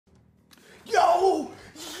Yo!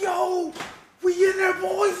 Yo! We in there,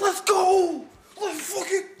 boys! Let's go! Let's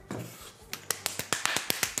fucking...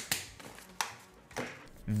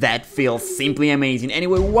 That feels simply amazing.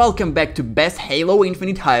 Anyway, welcome back to Best Halo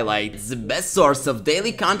Infinite Highlights, the best source of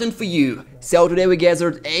daily content for you. So today we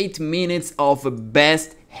gathered 8 minutes of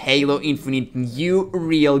best Halo Infinite new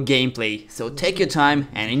real gameplay. So take your time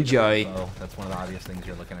and enjoy. Oh, that's one of the obvious things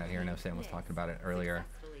you're looking at here. I know Sam was talking about it earlier.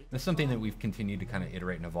 This is something that we've continued to kind of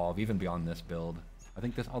iterate and evolve, even beyond this build. I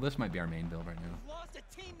think this might be our main build right now.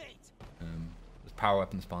 There's power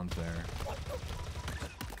weapon spawns there.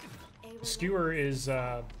 Skewer is,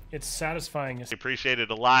 it's satisfying. Appreciate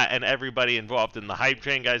it a lot, and everybody involved in the hype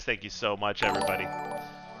train, guys. Thank you so much, everybody.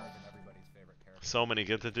 So many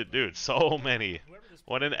good to do, dude. So many.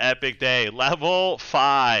 What an epic day. Level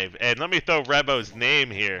 5, and let me throw Rebo's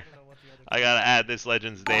name here. I gotta add this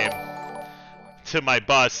legend's name to my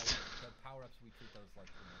bust.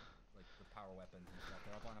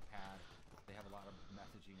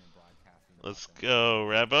 Let's go,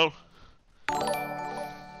 Rebo.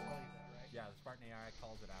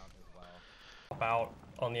 Out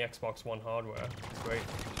on the Xbox One hardware. It's great.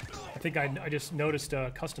 I think I just noticed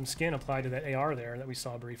a custom skin applied to that AR there that we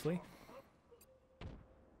saw briefly.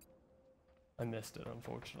 I missed it,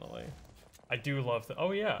 unfortunately. I do love the... Oh,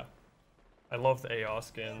 yeah. I love the AR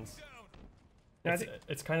skins.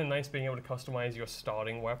 It's kind of nice being able to customize your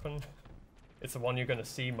starting weapon. It's the one you're going to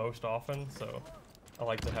see most often, so I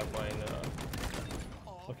like to have mine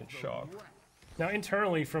looking sharp. Now,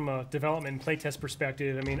 internally, from a development and playtest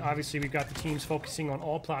perspective, I mean, obviously we've got the teams focusing on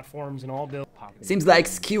all platforms and all builds. Seems like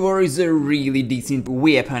Skewer is a really decent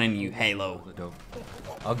weapon in new Halo.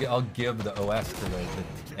 I'll give the OS to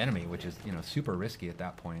the enemy, which is, you know, super risky at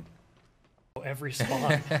that point. Every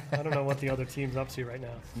spawn. I don't know what the other team's up to right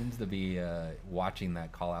now. Seems to be watching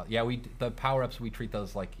that call out. Yeah, the power-ups, we treat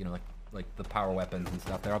those like, you know, like the power weapons and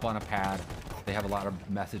stuff. They're up on a pad. They have a lot of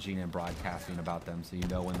messaging and broadcasting about them, so you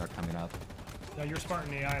know when they're coming up. Now, your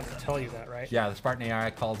Spartan AI will tell you that, right? Yeah, the Spartan AI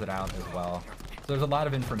calls it out as well. So there's a lot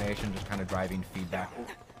of information just kind of driving feedback.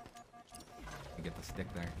 You get the stick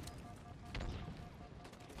there.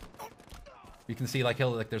 You can see, like,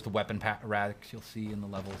 there's the weapon racks you'll see in the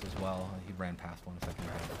levels as well. He ran past one a second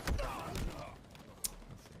ago.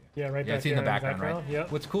 Yeah, right yeah, back it's in the background, right?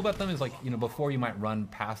 Yep. What's cool about them is, like, you know, before you might run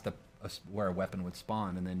past where a weapon would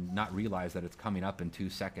spawn and then not realize that it's coming up in 2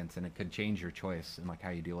 seconds, and it could change your choice and like how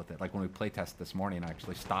you deal with it. Like when we playtest this morning, I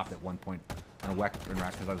actually stopped at one point on a weapon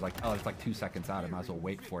rack because I was like, oh, it's like 2 seconds out. I might as well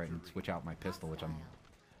wait for it and switch out my pistol, which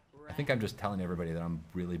I think I'm just telling everybody that I'm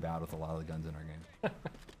really bad with a lot of the guns in our game.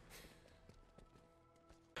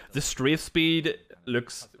 The strafe speed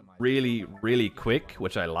looks really, really quick,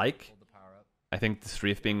 which I like. I think the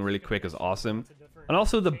strafe being really quick is awesome. And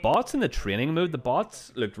also the bots in the training mode, the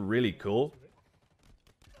bots looked really cool.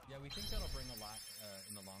 Yeah, we think that'll bring a lot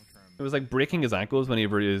in the long term. It was like breaking his ankles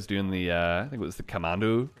whenever he was doing the, I think it was the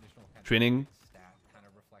commando training.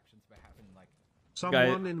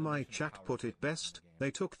 Someone in my chat put it best.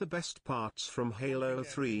 They took the best parts from Halo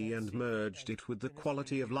 3 and merged it with the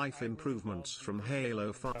quality of life improvements from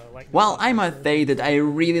Halo 5. Well, I must say that I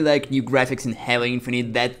really like new graphics in Halo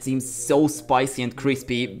Infinite that seems so spicy and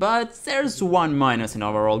crispy, but there's one minus in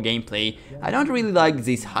overall gameplay. I don't really like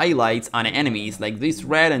these highlights on enemies, like these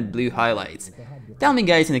red and blue highlights. Tell me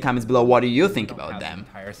guys in the comments below, what do you think about them? The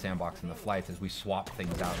entire sandbox in the flights as we swap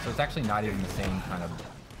things out, so it's actually not even the same kind of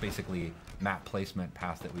basically map placement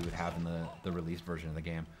path that we would have in the released version of the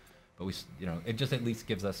game, but we, you know, it just at least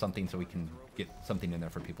gives us something so we can get something in there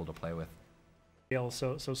for people to play with.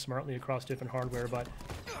 So smartly across different hardware, but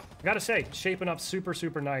I gotta say, shaping up super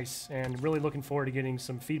nice, and really looking forward to getting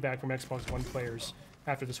some feedback from Xbox One players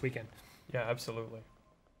after this weekend. Yeah, absolutely.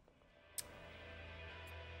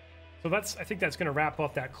 So I think that's going to wrap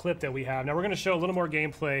up that clip that we have. Now we're going to show a little more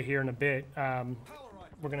gameplay here in a bit. We're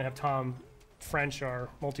going to have Tom French, our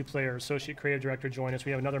multiplayer associate creative director, join us.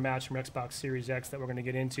 We have another match from Xbox Series X that we're going to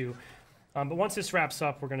get into. But once this wraps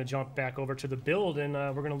up, we're going to jump back over to the build, and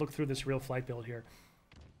we're going to look through this real flight build here.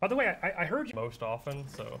 By the way, I heard you most often,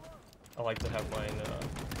 so I like to have mine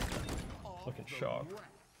looking sharp.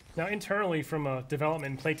 Now, internally, from a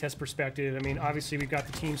development and playtest perspective, I mean, obviously we've got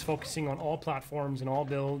the teams focusing on all platforms and all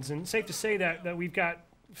builds, and it's safe to say that we've got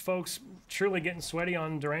folks truly getting sweaty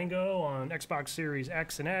on Durango, on Xbox Series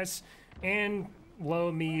X and S, and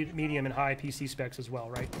low, medium, and high PC specs as well,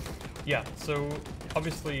 right? Yeah, so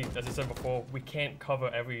obviously, as I said before, we can't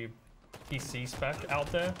cover every PC spec out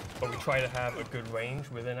there, but we try to have a good range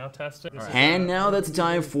within our testing. And now that's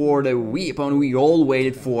time for the weapon we all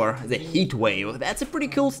waited for, the heat wave. That's a pretty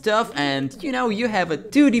cool stuff, and you know, you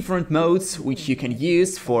have two different modes which you can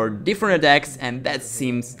use for different attacks, and that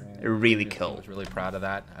seems really cool. I was really proud of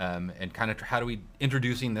that, and kind of how do we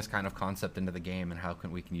introducing this kind of concept into the game, and how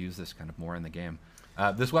can we use this kind of more in the game.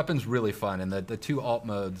 This weapon's really fun, and the two alt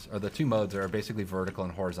modes, or the two modes, are basically vertical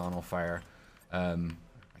and horizontal fire. I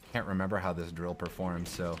can't remember how this drill performs,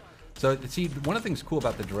 so see, one of the things cool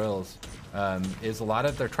about the drills is a lot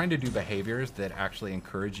of, they're trying to do behaviors that actually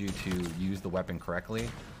encourage you to use the weapon correctly.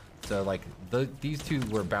 So like these two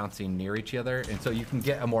were bouncing near each other, and so you can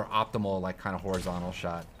get a more optimal, like, kind of horizontal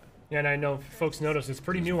shot. Yeah, and I know folks notice it's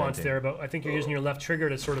pretty nuanced there, but I think you're using your left trigger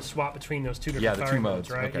to sort of swap between those two different firing modes,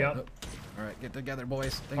 right? Okay. Yep. All right, get together,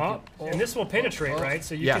 boys. Thank you. And this will penetrate, right?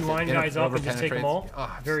 So you can line guys up and just take them all.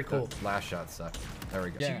 Oh, very cool. Last shot sucked. There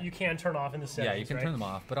we go. Yeah. You can turn off in the settings, yeah, you can turn them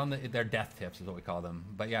off, but on their death tips is what we call them.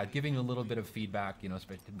 But yeah, giving a little bit of feedback, you know,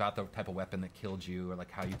 about the type of weapon that killed you, or like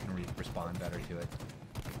how you can respond better to it.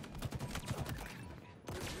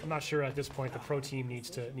 I'm not sure at this point the pro team needs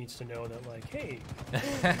to know that, like, hey.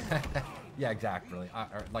 Yeah, exactly.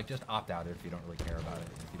 Or, like, just opt out if you don't really care about it,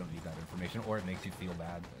 if you don't need that information, or it makes you feel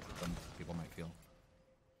bad, as some people might feel.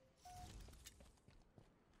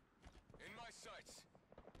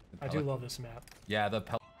 I do love this map. Yeah,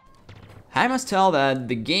 I must tell that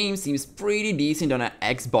the game seems pretty decent on an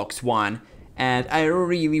Xbox One, and I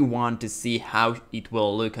really want to see how it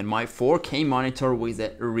will look on my 4K monitor with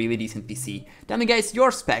a really decent PC. Tell me guys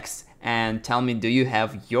your specs, and tell me, do you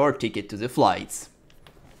have your ticket to the flights?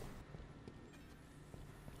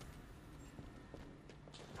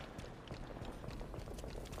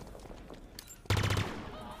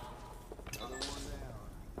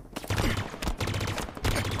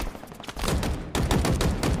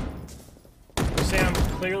 Sam,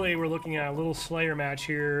 clearly we're looking at a little Slayer match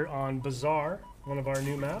here on Bazaar, one of our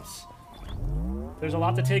new maps. There's a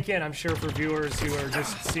lot to take in, I'm sure, for viewers who are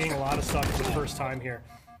just seeing a lot of stuff for the first time here.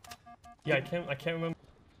 Yeah, I can't remember.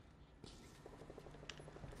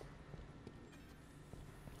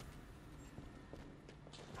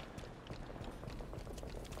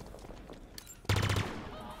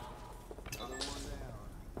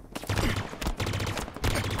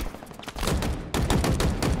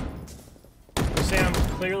 Sam,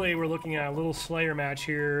 clearly we're looking at a little Slayer match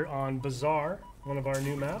here on Bazaar, one of our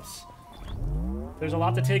new maps. There's a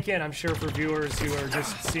lot to take in, I'm sure, for viewers who are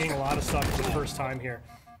just seeing a lot of stuff for the first time here.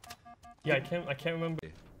 Yeah, I can't remember.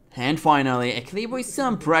 And finally, a clip with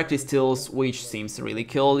some practice tools, which seems really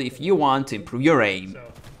cool if you want to improve your aim.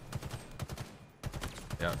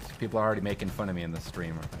 Yeah, people are already making fun of me in the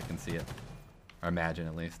stream, I can see it. Or imagine,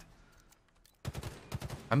 at least.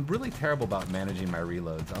 I'm really terrible about managing my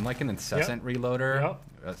reloads. I'm like an incessant reloader.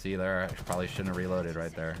 Yep. See there, I probably shouldn't have reloaded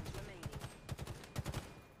right there.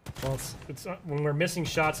 Well, it's when we're missing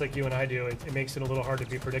shots like you and I do, it makes it a little hard to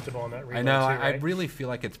be predictable on that reload. I know, too, right? I really feel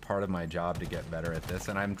like it's part of my job to get better at this,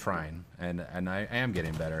 and I'm trying, and I am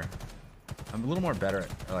getting better. I'm a little more better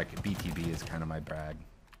at, like, BTB is kind of my brag.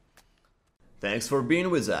 Thanks for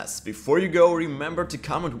being with us. Before you go, remember to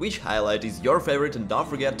comment which highlight is your favorite, and don't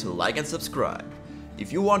forget to like and subscribe.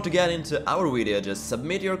 If you want to get into our video, just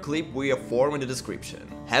submit your clip via form in the description.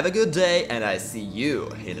 Have a good day, and I see you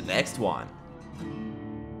in the next one.